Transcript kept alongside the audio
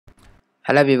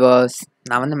Hello viewers,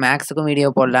 நான் வந்து மேக்ஸுக்கும் video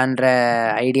போடலான்ற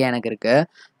idea எனக்கு இருக்குது.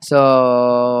 ஸோ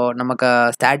நமக்கு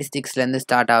ஸ்டாட்டிஸ்டிக்ஸ்லேருந்து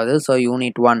ஸ்டார்ட் ஆகுது. ஸோ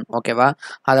யூனிட் 1 ஓகேவா.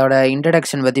 அதோட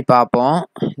இன்ட்ரடக்ஷன் பற்றி பார்ப்போம்.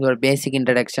 இது ஒரு பேசிக்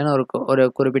இன்ட்ரடக்ஷன். ஒரு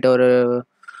குறிப்பிட்ட ஒரு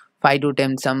 5 to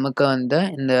 10 சம்முக்கு வந்து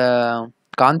இந்த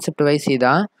கான்செப்ட் வைஸ்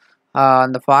இதான்.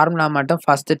 அந்த ஃபார்முலா மட்டும்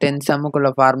ஃபஸ்ட்டு 10 சம்முக்குள்ள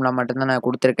ஃபார்முலா மட்டும்தான் நான்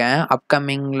கொடுத்துருக்கேன்.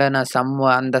 அப்கமிங்கில் நான்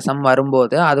அந்த சம்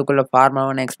வரும்போது அதுக்குள்ள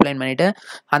ஃபார்முலாவை நான் எக்ஸ்பிளைன் பண்ணிவிட்டு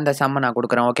அந்த சம்மை நான்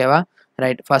கொடுக்குறேன். ஓகேவா.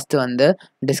 ரைட். ஃபஸ்ட்டு வந்து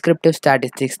டிஸ்கிரிப்டிவ்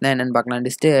ஸ்டாட்டிஸ்டிக்ஸ்னால் என்னென்னு பார்க்கலாம்.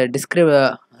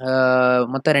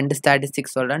 மொத்தம் 2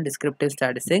 ஸ்டாட்டிஸ்டிக்ஸ் சொல்கிறேன். Descriptive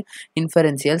statistic,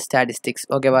 இன்ஃபரன்சியல் statistics.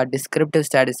 ஓகேவா. டிஸ்கிரிப்டிவ்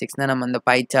ஸ்டாட்டிஸ்டிக்ஸ்னால் நம்ம இந்த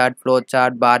pie chart, flow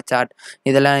chart, bar chart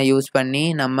இதெல்லாம் யூஸ் பண்ணி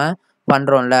நம்ம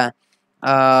பண்ணுறோம்ல.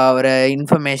 ஒரு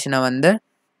இன்ஃபர்மேஷனை வந்து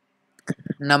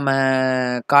நம்ம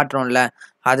காட்டுறோம்ல,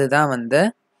 அதுதான் வந்து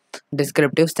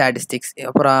டிஸ்கிரிப்டிவ் ஸ்டாட்டிஸ்டிக்ஸ்.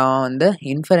 அப்புறம் வந்து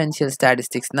இன்ஃபரன்ஷியல்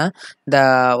ஸ்டாட்டிஸ்டிக்ஸ்னால்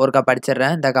ஒருக்கா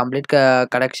படிச்சிடுறேன். The complete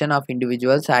collection of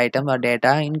individuals item R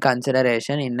data in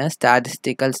consideration in a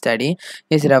statistical study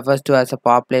is refers to as a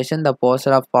population. The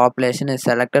portion of population is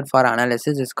selected for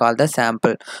analysis is call the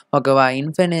sample. ஓகேவா.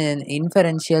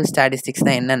 Inferential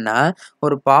ஸ்டாட்டிஸ்டிக்ஸ்னால் என்னென்னா,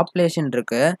 ஒரு population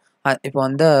இருக்குது. இப்போ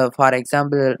வந்து for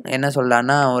example என்ன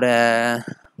சொல்லலான்னா,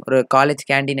 ஒரு college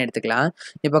canteen எடுத்துக்கலாம்.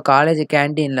 இப்போ காலேஜ்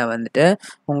கேண்டீனில் வந்துட்டு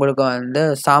உங்களுக்கு வந்து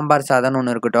சாம்பார் சாதம்னு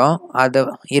ஒன்று இருக்கட்டும், அது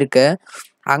இருக்குது.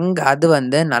 அது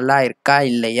வந்து நல்லா இருக்கா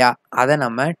இல்லையா அதை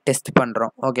நம்ம டெஸ்ட்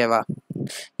பண்ணுறோம். ஓகேவா.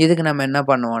 இதுக்கு நம்ம என்ன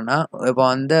பண்ணுவோன்னா, இப்போ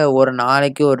வந்து ஒரு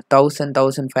நாளைக்கு ஒரு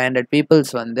 1500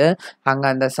 பீப்புள்ஸ் வந்து அங்கே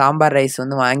அந்த சாம்பார் ரைஸ்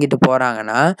வந்து வாங்கிட்டு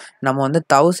போகிறாங்கன்னா, நம்ம வந்து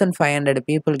 1500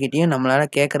 பீப்புள்கிட்டையும்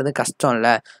நம்மளால் கேட்குறது கஷ்டம்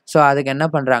இல்லை. ஸோ அதுக்கு என்ன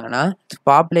பண்ணுறாங்கன்னா,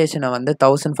 பாப்புலேஷனை வந்து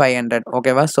 1500.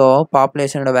 ஓகேவா. So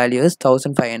பாப்புலேஷனோட value is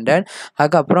 1500.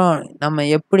 அதுக்கப்புறம் நம்ம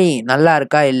எப்படி நல்லா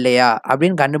இருக்கா இல்லையா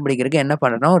அப்படின்னு கண்டுபிடிக்கிறதுக்கு என்ன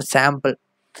பண்ணுறோன்னா, ஒரு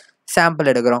சாம்பிள்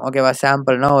எடுக்கிறோம். ஓகேவா.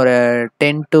 சாம்பிள்னால் ஒரு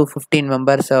 10 to 15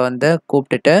 மெம்பர்ஸை வந்து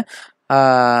கூப்பிட்டுட்டு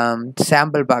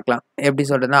சாம்பிள் பார்க்கலாம். எப்படி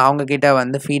சொல்கிறதுனா, அவங்கக்கிட்ட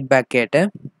வந்து ஃபீட்பேக் கேட்டு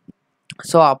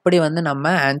ஸோ அப்படி வந்து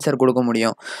நம்ம ஆன்சர் கொடுக்க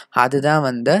முடியும். அதுதான்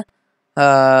வந்து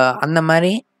அந்த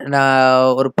மாதிரி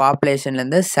ஒரு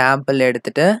பாப்புலேஷன்லேருந்து சாம்பிள்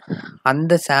எடுத்துகிட்டு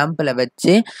அந்த சாம்பிளை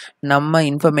வச்சு நம்ம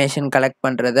இன்ஃபர்மேஷன் கலெக்ட்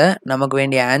பண்ணுறத, நமக்கு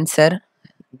வேண்டிய ஆன்சர்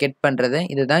கெட் பண்ணுறது,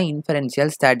 இதுதான்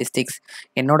இன்ஃபரன்ஷியல் ஸ்டாட்டிஸ்டிக்ஸ்.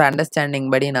 என்னோட அண்டர்ஸ்டாண்டிங்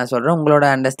படி நான் சொல்கிறேன். உங்களோட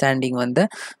அண்டர்ஸ்டாண்டிங் வந்து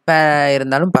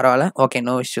இருந்தாலும் பரவாயில்ல. Okay,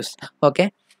 no issues. ஓகே.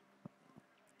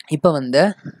 இப்போ வந்து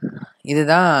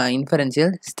இதுதான்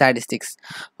இன்ஃபரன்ஷியல் ஸ்டாட்டிஸ்டிக்ஸ்.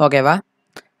 ஓகேவா.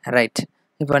 ரைட்.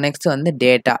 இப்போ நெக்ஸ்ட் வந்து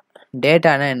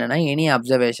டேட்டானா என்னென்னா, எனி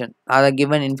அப்சர்வேஷன், அதை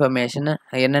கிவன் இன்ஃபர்மேஷன்,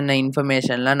 என்னென்ன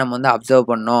இன்ஃபர்மேஷன்லாம் நம்ம வந்து அப்சர்வ்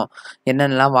பண்ணோம்,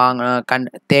 என்னென்னலாம்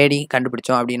தேடி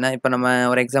கண்டுபிடிச்சோம் அப்படின்னா, இப்போ நம்ம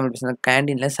ஒரு எக்ஸாம்பிள் பேசுனா,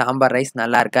 கேண்டீனில் சாம்பார் ரைஸ்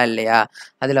நல்லா இருக்கா இல்லையா,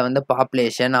 அதில் வந்து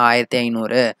பாப்புலேஷன்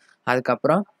 1500,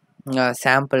 அதுக்கப்புறம்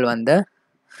சாம்பிள் வந்து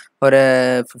ஒரு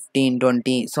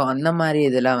 15-20. ஸோ அந்த மாதிரி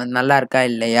இதில் வந்து நல்லா இருக்கா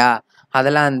இல்லையா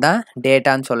அதெல்லாம் தான்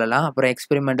டேட்டான்னு சொல்லலாம். அப்புறம்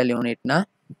experimental யூனிட்னா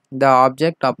the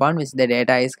object upon which the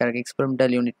data is correct.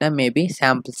 Experimental யூனிட்னா maybe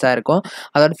சாம்பிள்ஸாக இருக்கும்,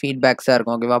 அதோட ஃபீட்பேக்ஸாக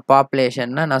இருக்கும். ஓகேவா.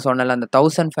 பாப்புலேஷன்னா நான் சொன்னல, அந்த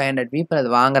 1500 பீப்புள் அது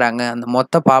வாங்குறாங்க, அந்த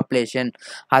மொத்த பாப்புலேஷன்,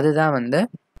 அதுதான் வந்து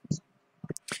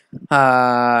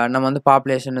நம்ம வந்து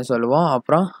பாப்புலேஷன்னு சொல்லுவோம்.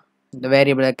 அப்புறம் இந்த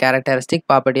variable characteristic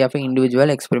property of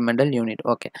individual experimental unit.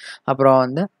 Okay. அப்புறம்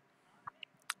வந்து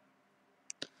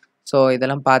ஸோ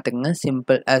இதெல்லாம் பார்த்துக்குங்க.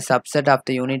 Simple. a subset of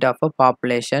the unit of a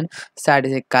population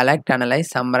statistic, collect, analyze,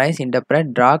 summarize, interpret,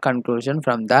 draw conclusion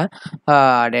from the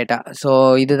data. So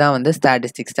இதுதான் வந்து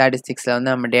ஸ்டாட்டிஸ்டிக்ஸில்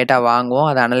வந்து நம்ம டேட்டா வாங்குவோம்,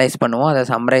 அதை அனலைஸ் பண்ணுவோம், அதை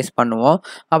சம்மரைஸ் பண்ணுவோம்,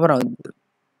 அப்புறம்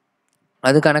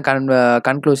அதுக்கான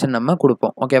கன்க்ளூஷன் நம்ம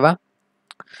கொடுப்போம். ஓகேவா.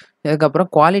 இதுக்கப்புறம்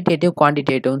குவாலிட்டேட்டிவ்,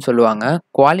 குவான்டிடேட்டிவ்னு சொல்லுவாங்க.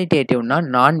 குவாலிட்டேட்டிவ்னா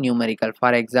நான் numerical.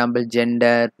 For example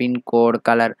gender, pincode,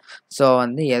 colour. So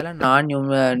வந்து எதெல்லாம்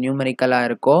நியூமெரிக்கலாக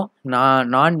இருக்கோ,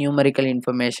 நான் நியூமெரிக்கல்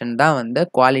இன்ஃபர்மேஷன் தான் வந்து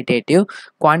qualitative.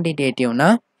 குவான்டிடேட்டிவ்னா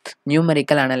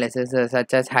numerical analysis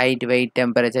such as height, wait,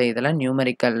 temperature, இதெல்லாம்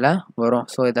நியூமெரிக்கலில் வரும்.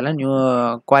 ஸோ இதெல்லாம்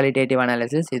குவாலிட்டேட்டிவ்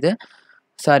அனாலிசிஸ். இது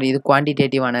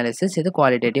குவான்டிடேட்டிவ் அனாலிசிஸ், இது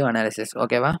குவாலிட்டேட்டிவ் அனாலிசிஸ்.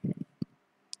 ஓகேவா.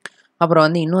 அப்புறம்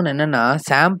வந்து இன்னொன்று என்னென்னா,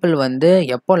 சாம்பிள் வந்து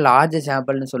எப்போ லார்ஜ்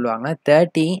சாம்பிள்னு சொல்லுவாங்கன்னா,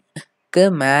 30க்கு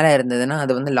மேலே இருந்ததுன்னா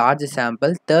அது வந்து லார்ஜ்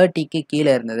சாம்பிள், 30க்கு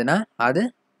கீழே இருந்ததுன்னா அது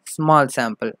ஸ்மால்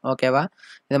சாம்பிள். ஓகேவா.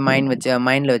 இதை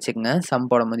மைண்டில் வச்சுக்கோங்க, சம்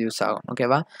போடும்போது யூஸ் ஆகும்.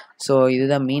 ஓகேவா. ஸோ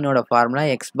இதுதான் மீனோட formula.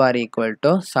 X bar equal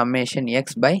to summation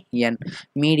X by என்.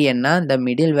 மீடியன்னா இந்த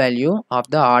middle value of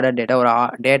the order data. ஒரு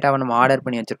டேட்டாவை நம்ம ஆர்டர்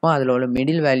பண்ணி வச்சுருப்போம், அதில் உள்ள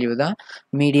மிடில் வேல்யூ தான்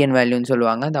மீடியன் வேல்யூன்னு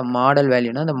சொல்லுவாங்க. இந்த மாடல்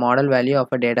வேல்யூனா இந்த model value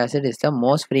of a data set is the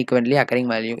most frequently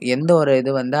occurring value. எந்த ஒரு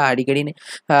இது வந்து அடிக்கடி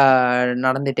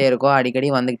நடந்துகிட்டே இருக்கோ,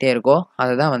 அடிக்கடி வந்துக்கிட்டே இருக்கோ,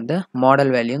 அதுதான் வந்து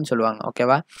மாடல் வேல்யூன்னு சொல்லுவாங்க.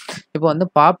 ஓகேவா. இப்போ வந்து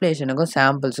பாப்புலேஷனுக்கும்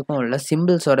சாம்பிள்ஸுக்கும் லாங்குவேஜுக்கும் உள்ள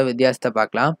சிம்பிள்ஸோட வித்தியாசத்தை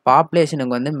பார்க்கலாம்.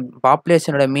 பாப்புலேஷனுக்கு வந்து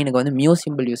பாப்புலேஷனோட மீனுக்கு வந்து மியூ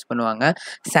சிம்பிள் யூஸ் பண்ணுவாங்க.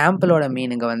 சாம்பிளோட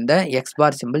மீனுக்கு வந்து எக்ஸ்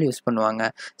பார் சிம்பிள் யூஸ் பண்ணுவாங்க.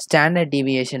 ஸ்டாண்டர்ட்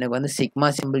டீவியேஷனுக்கு வந்து சிக்மா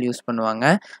சிம்பிள் யூஸ் பண்ணுவாங்க.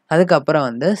 அதுக்கப்புறம்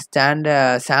வந்து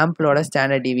சாம்பிளோட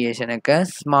ஸ்டாண்டர்ட் டீவியேஷனுக்கு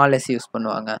ஸ்மால் எஸ் யூஸ்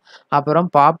பண்ணுவாங்க. அப்புறம்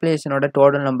பாப்புலேஷனோட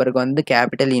டோட்டல் நம்பருக்கு வந்து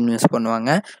கேபிட்டல் இன் யூஸ்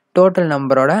பண்ணுவாங்க. டோட்டல்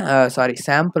நம்பரோட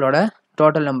சாம்பிளோட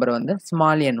டோட்டல் நம்பர் வந்து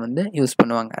ஸ்மால் என் வந்து யூஸ்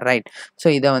பண்ணுவாங்க. ரைட். ஸோ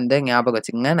இதை வந்து ஞாபகம்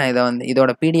வச்சுக்கோங்க. நான் இதை வந்து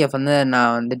இதோட பிடிஎஃப் வந்து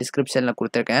நான் வந்து டிஸ்கிரிப்ஷனில்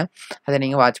கொடுத்துருக்கேன். அதை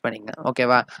நீங்கள் வாட்ச் பண்ணிங்க.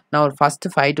 ஓகேவா? நான் ஒரு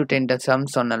ஃபஸ்ட்டு 5 to 10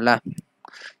 சம்ஸ் சொன்னேன்ல,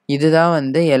 இதுதான்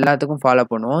வந்து எல்லாத்துக்கும் ஃபாலோ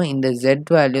பண்ணுவோம். இந்த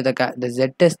ஜெட் வேல்யூ இந்த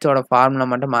ஜெட் டெஸ்ட்டோட ஃபார்முலா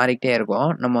மட்டும் மாறிக்கிட்டே இருக்கும்.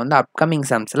 நம்ம வந்து அப்கமிங்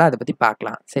சம்ஸில் அதை பற்றி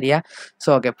பார்க்கலாம். சரியா? ஸோ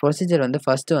ஓகே, ப்ரொசீஜர் வந்து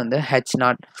ஃபஸ்ட்டு வந்து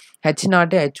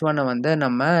H0 H1 வந்து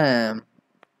நம்ம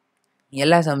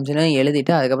எல்லா சம்ஸ்லையும்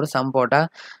எழுதிட்டு அதுக்கப்புறம் சம் போட்டால்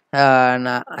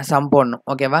நான் சம் போடணும்.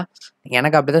 ஓகேவா?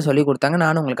 எனக்கு அப்படி தான் சொல்லி கொடுத்தாங்க,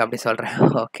 நானும் உங்களுக்கு அப்படி சொல்கிறேன்.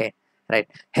 Okay right.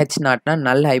 H0னா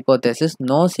நல் hypothesis,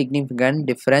 no significant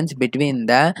difference between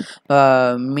the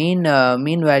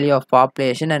mean value of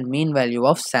population and mean value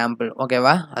of sample.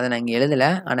 ஓகேவா? அதை நான் இங்கே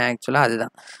எழுதலை, ஆனால் ஆக்சுவலாக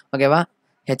அதுதான். ஓகேவா?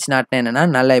 H0 என்னன்னா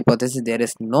null hypothesis, there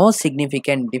is no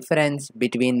significant difference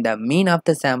between the mean of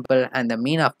the sample and the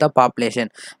mean of the population.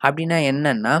 அப்படின்னா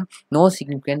என்னன்னா no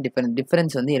significant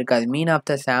difference வந்து இருக்காது. mean of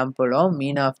the sample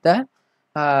mean of the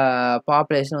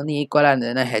population வந்து ஈக்குவலாக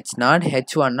இருந்ததுன்னா H0.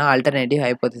 H1னா alternative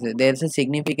hypothesis, there is a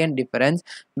significant difference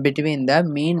between the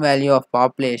mean value of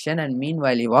population and mean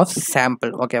value of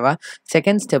sample. ஓகேவா?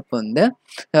 Second step வந்து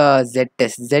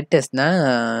Z testனா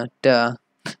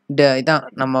இதான்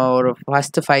நம்ம ஒரு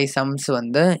ஃபஸ்ட்டு 5 சம்ஸ்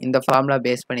வந்து இந்த ஃபார்முலா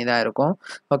பேஸ் பண்ணி தான் இருக்கும்.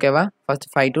 ஓகேவா? ஃபஸ்ட்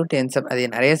 5 to 10 சம், அது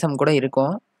நிறைய சம் கூட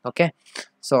இருக்கும். ஓகே,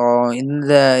 ஸோ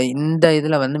இந்த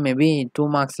இதில் வந்து மேபி 2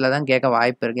 மார்க்ஸில் தான் கேட்க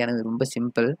வாய்ப்பு இருக்குது. எனக்கு ரொம்ப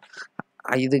சிம்பிள்.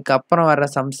 இதுக்கப்புறம் வர்ற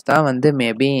சம்ஸ் தான் வந்து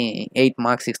மேபி 8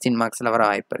 மார்க்ஸ் 16 மார்க்ஸில் வர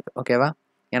வாய்ப்பு இருக்குது. ஓகேவா?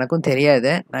 எனக்கும்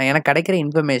தெரியாது, எனக்கு கிடைக்கிற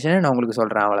இன்ஃபர்மேஷனை நான் உங்களுக்கு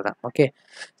சொல்கிறேன், அவ்வளோதான். Okay,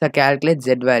 so calculate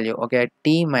jet value. Okay,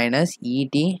 T minus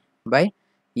ET by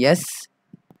S.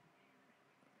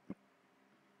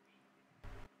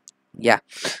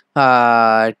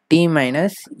 T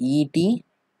minus ET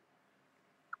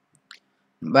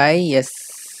by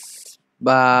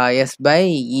S by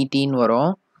ETன்னு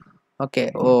வரும். ஓகே,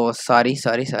 சாரி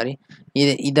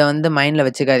இதை வந்து மைண்டில்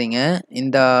வச்சுக்காதீங்க.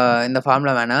 இந்த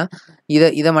ஃபார்முலா வேணாம்,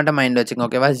 இதை மட்டும் மைண்டில் வச்சுக்கோங்க.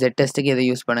 ஓகேவா? ஜெட் டெஸ்ட்டுக்கு இதை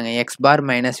யூஸ் பண்ணுங்கள். X bar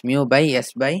minus mu by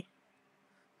S by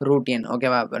root n.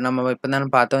 ஓகேவா? நம்ம இப்போ தானே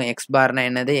பார்த்தோம் எக்ஸ் பார்னா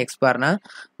என்னது. X பார்னா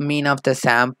mean of the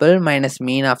sample minus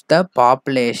mean of the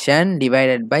population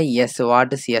divided by S.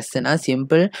 What is எஸ்னா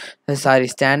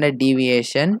standard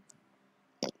deviation.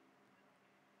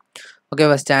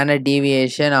 ஓகேவா? Standard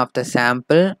deviation of the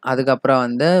sample, அதுக்கப்புறம்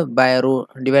வந்து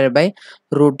divided by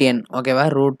root என். ஓகேவா?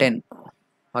 ரூட் என்.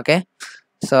 ஓகே,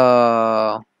 ஸோ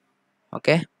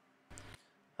ஓகே,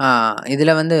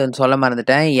 இதில் வந்து சொல்ல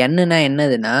மறந்துட்டேன். என்னன்னா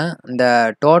என்னதுன்னா இந்த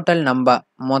டோட்டல் நம்பர்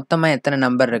மொத்தமாக எத்தனை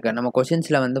நம்பர் இருக்குது. நம்ம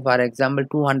கொஷின்ஸில் வந்து ஃபார் எக்ஸாம்பிள்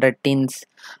 200 டீன்ஸ்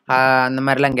அந்த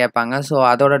மாதிரிலாம் கேட்பாங்க. ஸோ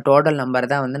அதோட டோட்டல் நம்பர்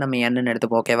தான் வந்து நம்ம என்னன்னு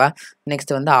எடுத்துப்போம். ஓகேவா?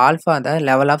 நெக்ஸ்ட் வந்து alpha the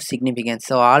level of significance.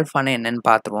 So ஆல்ஃபானா என்னன்னு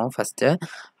பார்த்துருவோம். ஃபஸ்ட்டு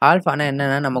ஆல்ஃபானா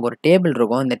என்னென்னா நமக்கு ஒரு டேபிள்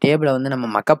இருக்கும். இந்த டேபிளை வந்து நம்ம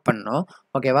மக்கப் பண்ணணும்.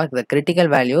 ஓகேவா? இந்த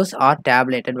critical values are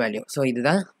டேப்லேட்டட் value. So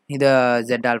இதுதான்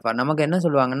ஜெட் ஆல்ஃபா. நமக்கு என்ன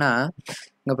சொல்லுவாங்கன்னா,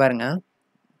 இங்கே பாருங்கள்,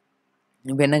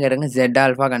 இப்போ என்ன கேட்டுங்க, ஜெட்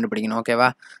ஆல்ஃபா கண்டுபிடிக்கணும். ஓகேவா?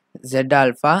 Jet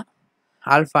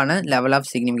ஆல்ஃபான level of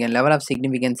significance. Level of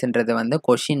சிக்னிஃபிகன்ஸ்ன்றது வந்து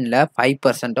கொஷினில்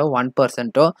 5%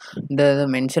 1% இந்த இது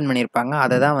மென்ஷன் பண்ணியிருப்பாங்க.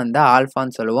 அதை தான் வந்து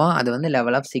ஆல்ஃபான்னு சொல்லுவோம். அது வந்து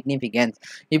லெவல் ஆஃப் சிக்னிஃபிகன்ஸ்.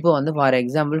 இப்போ வந்து ஃபார்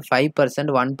எக்ஸாம்பிள்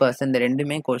 5% 1% இந்த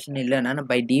ரெண்டுமே கொஷின் இல்லைன்னா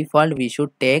by default we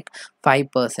should take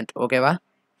 5%. ஓகேவா?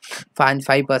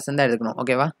 5% தான் எடுக்கணும்.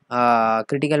 ஓகேவா?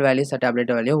 Critical values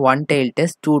tablet value. 1 tail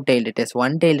test 2 tailed test.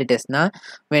 1 tailed testனா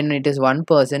when it is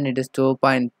 1% it is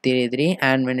 2.33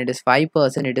 and when it is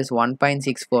 5% it is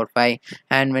 1.645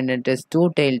 and when it is 2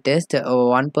 tailed test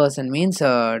 1% means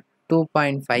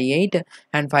 2.58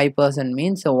 and 5%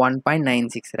 means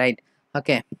 1.96. Right?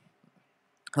 Okay,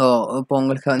 இப்போ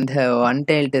உங்களுக்கு வந்து 1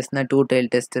 tail testனா 2 tail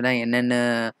testனா என்னென்னு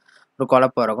ஒரு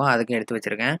குழப்பம் இருக்கும், அதுக்கு எடுத்து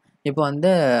வச்சுருக்கேன். இப்போ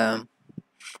வந்து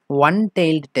ஒன்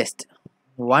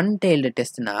டெய்ல்டு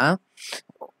டெஸ்ட்னா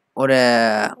ஒரு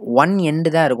 1 எண்டு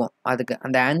தான் இருக்கும். அதுக்கு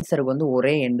அந்த ஆன்சருக்கு வந்து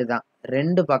ஒரே எண்டு தான்.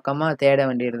 2 பக்கமாக தேட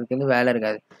வேண்டியதுக்கு வந்து வேலை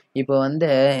இருக்காது. இப்போ வந்து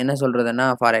என்ன சொல்கிறதுன்னா,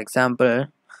 ஃபார் எக்ஸாம்பிள்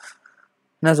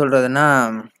என்ன சொல்கிறதுன்னா,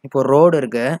 இப்போ ரோடு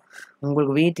இருக்குது,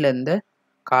 உங்களுக்கு வீட்டிலேருந்து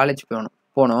காலேஜ்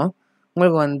போகணும்.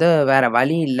 உங்களுக்கு வந்து வேறு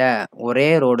வழி இல்லை, ஒரே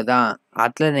ரோடு தான்,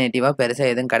 அல்டர்னேட்டிவாக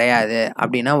பெருசாக எதுவும் கிடையாது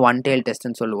அப்படின்னா 1 tail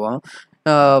டெஸ்ட்டுன்னு சொல்லுவோம்.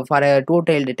 ஃபார் 2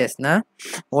 tailed டெஸ்ட்னா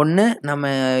ஒன்று நம்ம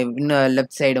இன்னும்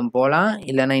லெஃப்ட் சைடும் போகலாம்,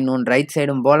 இல்லைன்னா இன்னொன்று ரைட்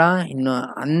சைடும் போகலாம். இன்னும்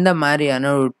அந்த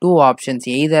மாதிரியான ஒரு 2 ஆப்ஷன்ஸ்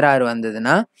எய்தராக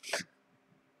வந்ததுன்னா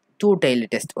டூ டெய்ல்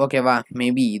டெஸ்ட் ஓகேவா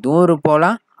மேபி இதுவும் ஒரு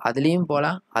போகலாம் அதுலேயும்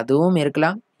போகலாம் அதுவும்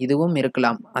இருக்கலாம் இதுவும்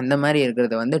இருக்கலாம் அந்த மாதிரி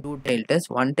இருக்கிறது வந்து two tail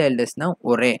test one tail டெஸ்ட்னா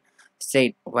ஒரே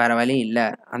ஸ்ட்ரெயிட் வேறு வழி இல்லை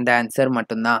அந்த ஆன்சர்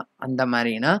மட்டும்தான் அந்த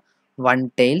மாதிரினா ஒன்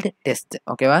டெய்ல்டு டெஸ்ட்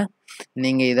ஓகேவா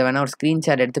நீங்கள் இதை வேணால் ஒரு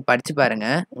ஸ்க்ரீன்ஷாட் எடுத்து படித்து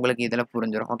பாருங்கள் உங்களுக்கு இதில்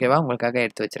புரிஞ்சிடும் ஓகேவா உங்களுக்காக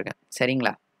எடுத்து வச்சுருக்கேன்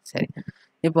சரிங்களா சரி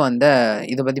இப்போ வந்து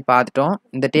இதை பற்றி பார்த்துட்டோம்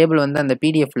இந்த டேபிள் வந்து அந்த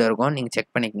பிடிஎஃப்ல இருக்கும் நீங்கள்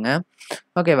செக் பண்ணிக்கோங்க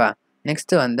ஓகேவா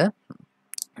நெக்ஸ்ட்டு வந்து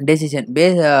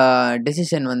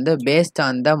டெசிஷன் வந்து based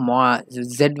on the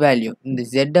jet value இந்த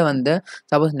ஜெட்டை வந்து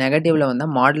சப்போஸ் நெகட்டிவ்ல வந்து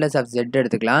மாடுலஸ் ஆஃப் ஜெட்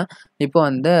எடுத்துக்கலாம் இப்போ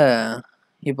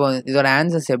இதோட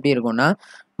ஆன்சர்ஸ் எப்படி இருக்கும்னா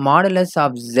மாடுலஸ்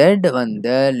ஆஃப் ஜெட்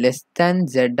வந்து less than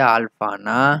jet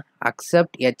ஆல்ஃபானா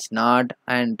accept H0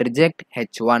 and reject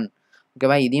H1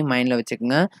 ஓகேவா இதையும் மைண்டில்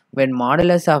வச்சுக்கோங்க when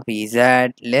modulus of z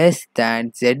less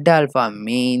than z alpha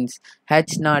means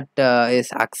H0 is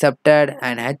accepted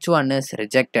and H1 is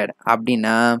rejected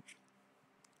அப்படின்னா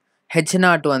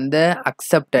H0 வந்து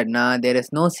acceptedனா there is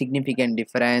no significant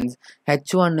difference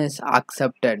H1 is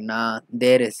acceptedனா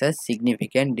there is a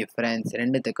significant difference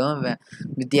ரெண்டுத்துக்கும்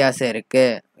வித்தியாசம்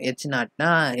இருக்குது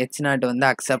H0 வந்து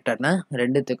acceptedனா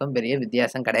ரெண்டுத்துக்கும் பெரிய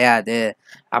வித்தியாசம் கிடையாது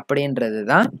அப்படின்றது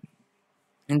தான்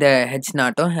இந்த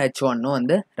H0 H1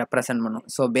 வந்து ரெப்ரசன்ட் பண்ணும்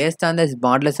so based on the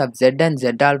modulus of Z and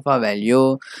Z alpha value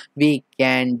we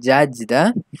can judge the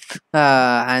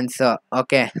answer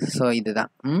okay so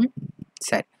இதுதான்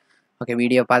சரி ஓகே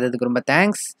வீடியோ பார்த்ததுக்கு ரொம்ப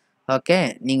தேங்க்ஸ் ஓகே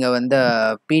நீங்கள் வந்து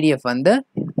பிடிஎஃப் வந்து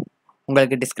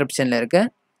உங்களுக்கு டிஸ்கிரிப்ஷனில்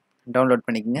இருக்குது டவுன்லோட்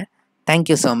பண்ணிக்கோங்க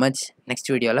தேங்க்யூ ஸோ மச்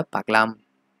நெக்ஸ்ட் வீடியோவில் பார்க்கலாம்